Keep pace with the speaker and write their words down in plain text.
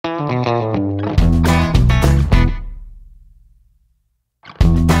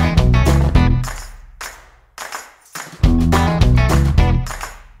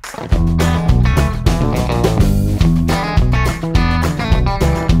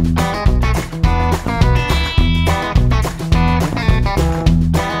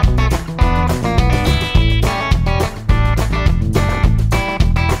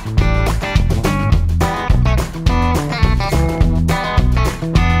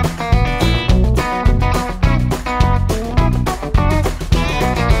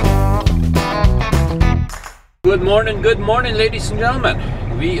Good morning, ladies and gentlemen.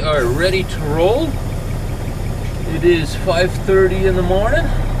 We are ready to roll. It is 5:30 in the morning.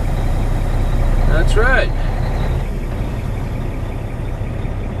 That's right.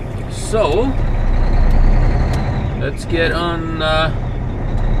 So, let's get on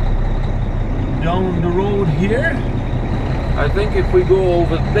down the road here. I think if we go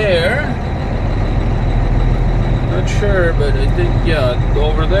over there, not sure, but I think, yeah,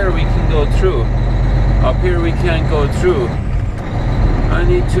 over there we can go through. Up here we can't go through. I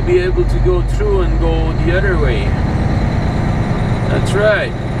need to be able to go through and go the other way. That's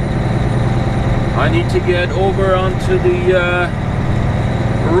right. I need to get over onto the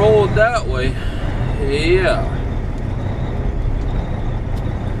road that way. Yeah.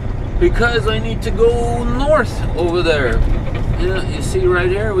 Because I need to go north over there. Yeah, you see right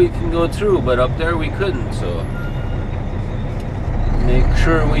here we can go through, but up there we couldn't, so. Make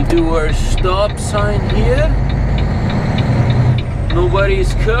sure we do our stop sign here.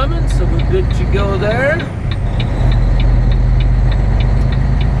 Nobody's coming, so we're good to go there.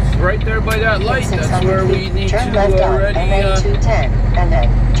 It's right there by that light. That's where we need to already. MA210, and then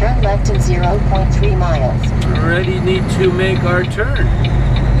turn left in 0.3 miles. Already need to make our turn.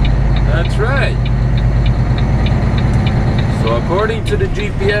 That's right. So according to the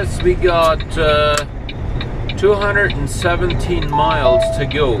GPS, we got 217 miles to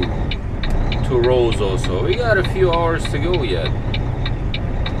go to Roseau, so we got a few hours to go yet.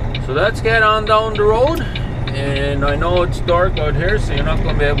 So let's get on down the road, and I know it's dark out here, so you're not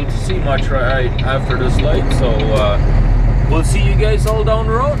going to be able to see much right after this light, so we'll see you guys all down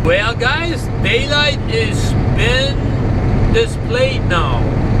the road. Well guys, daylight is been displayed now.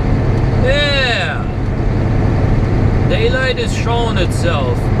 Yeah, daylight is showing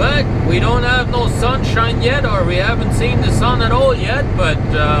itself, but we don't have no sunshine yet, or we haven't seen the sun at all yet, but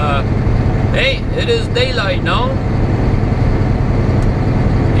hey, it is daylight now.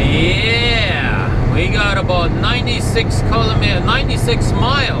 Yeah, we got about 96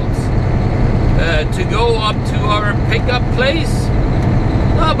 miles to go up to our pickup place.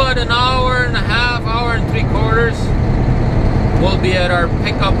 About an hour and a half, hour and 3/4 we'll be at our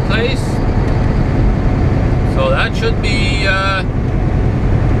pickup place. So that should be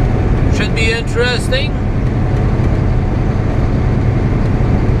interesting.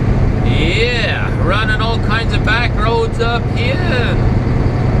 Yeah, running all kinds of back roads up here.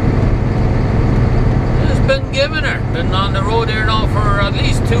 Just been giving her. Been on the road here now for at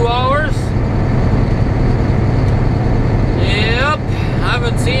least 2 hours. Yep,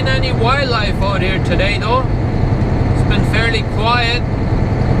 haven't seen any wildlife out here today though. It's been fairly quiet.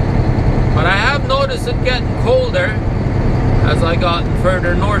 But I have noticed it getting colder as I gotten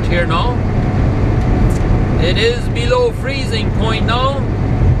further north here now. It is below freezing point now.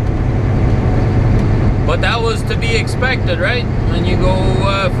 But that was to be expected, right? When you go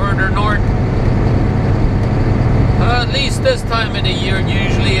further north. At least this time of the year,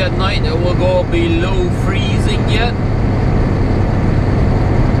 usually at night it will go below freezing yet.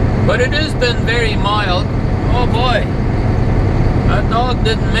 But it has been very mild. Oh boy, that dog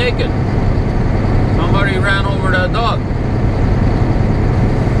didn't make it. Somebody ran over that dog.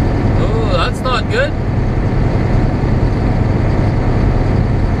 Oh, that's not good.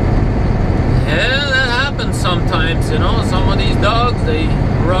 Yeah, that happens sometimes, you know. Some of these dogs, they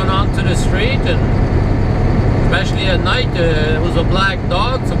run onto the street, and especially at night, it was a black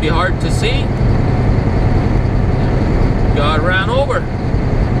dog, so it'd be hard to see. Got ran over.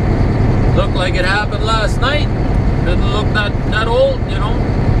 Looked like it happened last night. Didn't look that old, you know.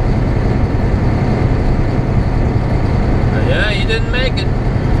 Yeah, he didn't make it.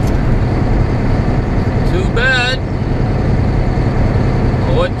 Too bad.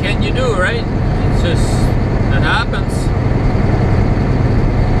 Well, what can you do, right? It's just, it happens.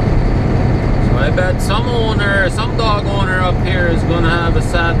 So I bet some dog owner up here is going to have a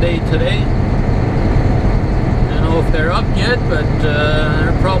sad day today. I don't know if they're up yet, but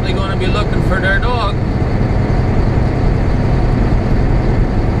they're probably going to be looking for their dog.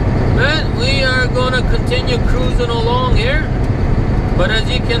 But we are going to continue cruising along here. But as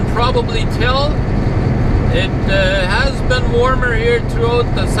you can probably tell, it has been warmer here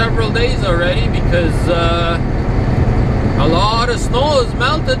throughout the several days already, because a lot of snow has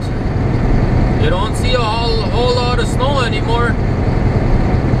melted. You don't see a whole lot of snow anymore.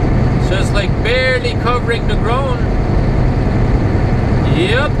 It's just like barely covering the ground.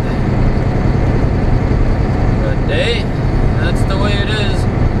 Yep. Good day. That's the way it is.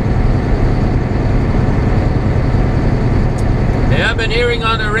 Yeah, I've been hearing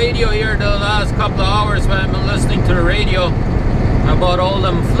on the radio here the last couple of hours when I've been listening to the radio about all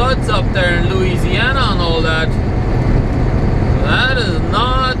them floods up there in Louisiana and all that. That is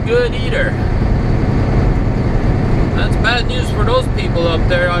not good either. That's bad news for those people up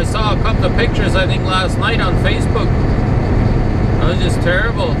there. I saw a couple of pictures, I think, last night on Facebook. That was just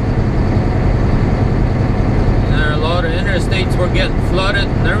terrible. There are a lot of interstates were getting flooded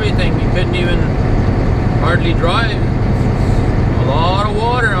and everything. You couldn't even hardly drive. A lot of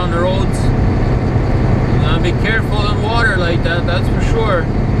water on the roads. You gotta be careful in water like that, that's for sure.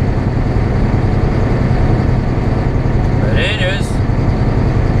 But anyways,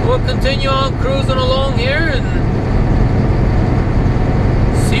 we'll continue on cruising along here and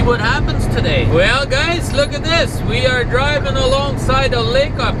see what happens today. Well guys, look at this. We are driving alongside a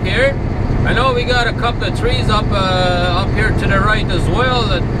lake up here. I know we got a couple of trees up here to the right as well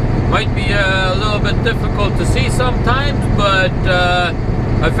that might be a little bit difficult to see sometimes, but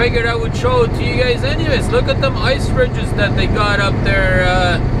I figured I would show it to you guys anyways. Look at them ice ridges that they got up there.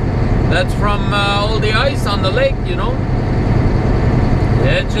 That's from all the ice on the lake, you know.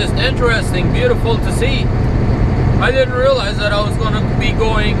 It's just interesting, beautiful to see. I didn't realize that I was going to be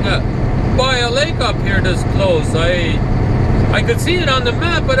going by a lake up here this close. I could see it on the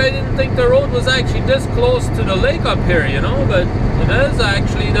map, but I didn't think the road was actually this close to the lake up here, you know, but it is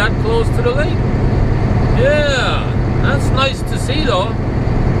actually that close to the lake. Yeah, that's nice to see though.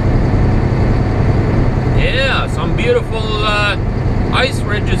 Yeah, some beautiful ice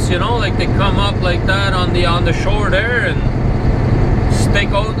ridges, you know, like they come up like that on the shore there and stick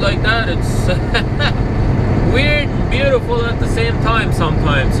out like that. It's weird and beautiful at the same time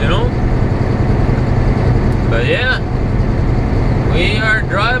sometimes, you know. But yeah, we are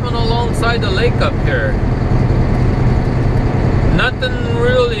driving alongside the lake up here. Nothing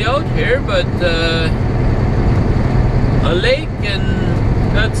really out here, but a lake, and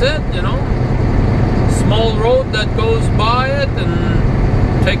that's it, you know. Small road that goes by it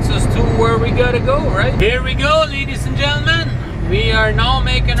and takes us to where we gotta go, right? Here we go, ladies and gentlemen. We are now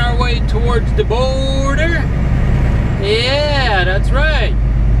making our way towards the border. Yeah, that's right.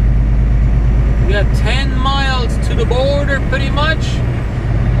 We got 10 miles to the border, pretty much.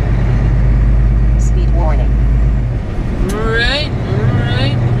 Speed warning. Alright,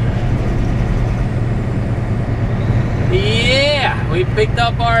 alright. Yeah, we picked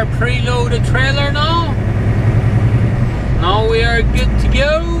up our preloaded trailer now. Now we are good to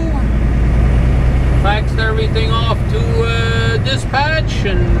go. Faxed everything off to dispatch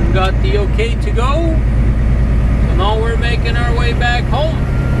and got the okay to go. So now we're making our way back home.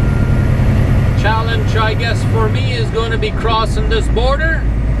 Challenge, I guess, for me is going to be crossing this border,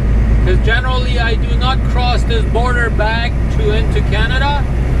 because generally I do not cross this border back into Canada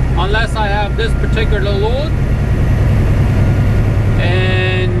unless I have this particular load.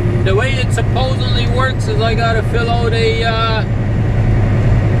 And the way it supposedly works is I gotta fill out a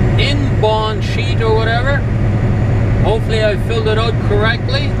inbound sheet or whatever. Hopefully I filled it out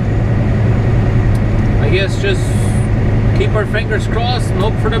correctly. I guess just keep our fingers crossed and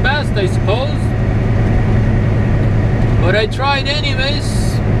hope for the best, I suppose. But I tried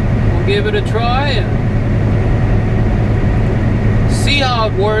anyways. We'll give it a try and see how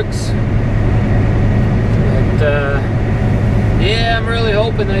it works. But yeah, I'm really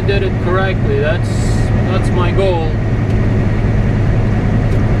hoping I did it correctly. That's my goal.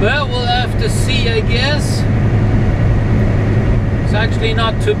 Well, we'll have to see, I guess. It's actually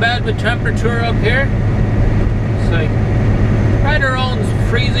not too bad with temperature up here. It's like right around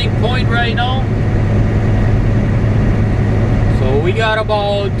freezing point right now. So we got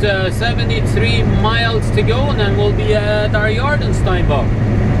about 73 miles to go, and then we'll be at our yard in Steinbach.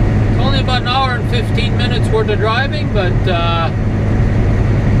 It's only about an hour and 15 minutes worth of driving, but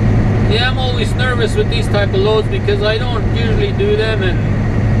yeah, I'm always nervous with these type of loads because I don't usually do them, and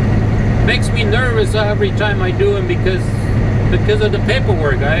it makes me nervous every time I do them because of the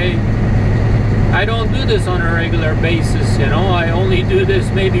paperwork. I don't do this on a regular basis, you know. I only do this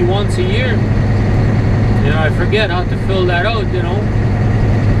maybe once a year. You know, I forget how to fill that out, you know.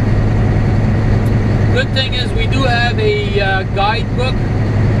 Good thing is we do have a guidebook,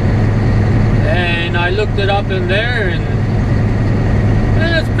 and I looked it up in there, and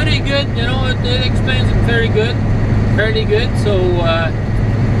It's pretty good, you know, it explains it fairly good. So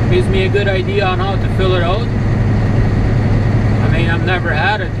gives me a good idea on how to fill it out. I mean, I've never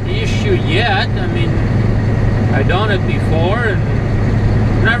had an issue yet. I mean, I've done it before and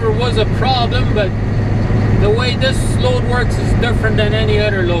never was a problem, but the way this load works is different than any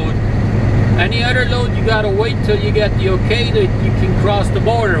other load. Any other load, you gotta wait till you get the okay that you can cross the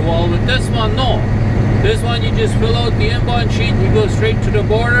border. Well, with this one, no. This one, you just fill out the inbound sheet, you go straight to the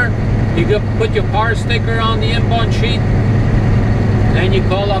border, you go put your par sticker on the inbound sheet, then you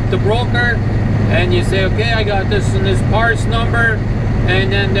call up the broker, and you say, okay, I got this and this parts number,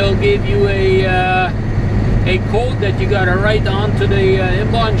 and then they'll give you a code that you gotta write onto the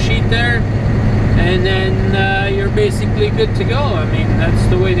inbound sheet there, and then you're basically good to go. I mean, that's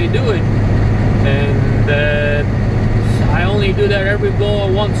the way they do it. And I only do that every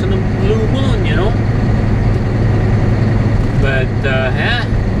once in a blue moon, you know. But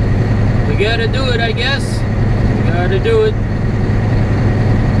we gotta do it, I guess. We gotta do it.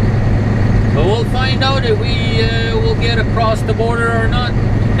 But we'll find out if we will get across the border or not.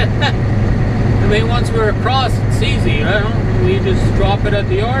 I mean, once we're across, it's easy, you know. We just drop it at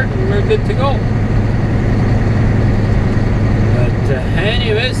the yard and we're good to go. But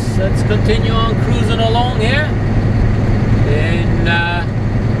anyways, let's continue on cruising along here. And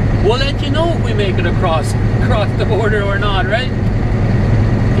we'll let you know if we make it across the border or not, right?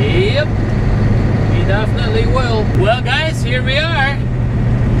 Yep, we definitely will. Well, guys, here we are.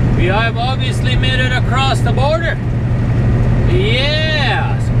 We have obviously made it across the border.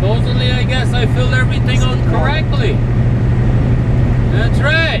 Yeah, supposedly, I guess I filled everything out correctly. That's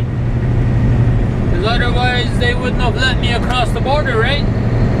right. Because otherwise they wouldn't have let me across the border, right?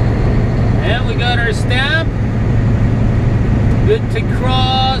 And we got our stamp. Good to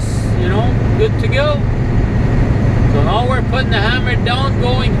cross, you know, good to go. So now we're putting the hammer down,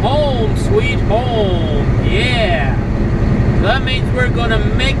 going home, sweet home. Yeah. So that means we're gonna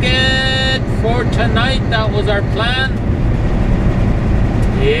make it for tonight. That was our plan.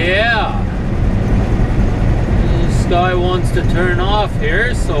 Yeah. This guy wants to turn off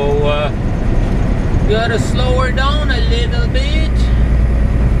here, so gotta slow her down a little bit.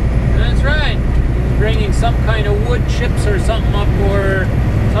 That's right. Bringing some kind of wood chips or something up, or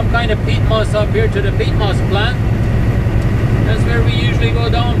some kind of peat moss up here to the peat moss plant. That's where we usually go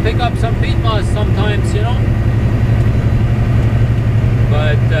down and pick up some peat moss sometimes, you know.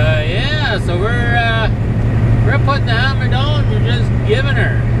 But yeah, so we're putting the hammer down. We're just giving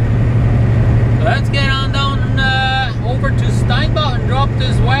her. So let's get on down over to Steinbach and drop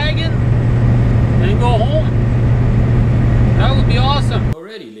this wagon and go home. That would be awesome.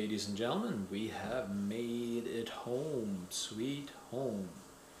 Alrighty, ladies and gentlemen, we have made it home, sweet home.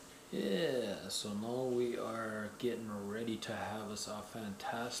 Yeah, so now we are getting ready to have us a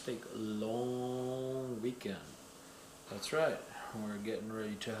fantastic long weekend. That's right, we're getting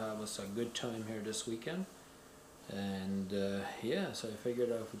ready to have us a good time here this weekend. And yeah, so I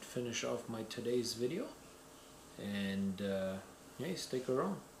figured I would finish off my today's video. And hey, stick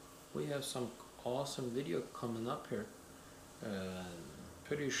around. We have some awesome video coming up here.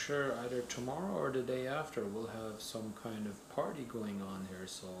 Pretty sure either tomorrow or the day after we'll have some kind of party going on here,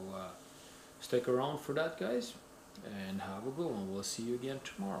 so stick around for that, guys, and have a good one. We'll see you again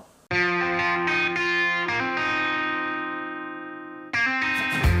tomorrow.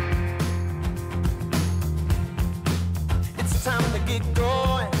 It's time to get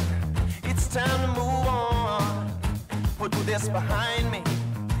going, it's time to move on, put this behind me,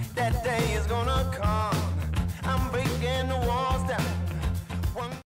 that day is gonna come.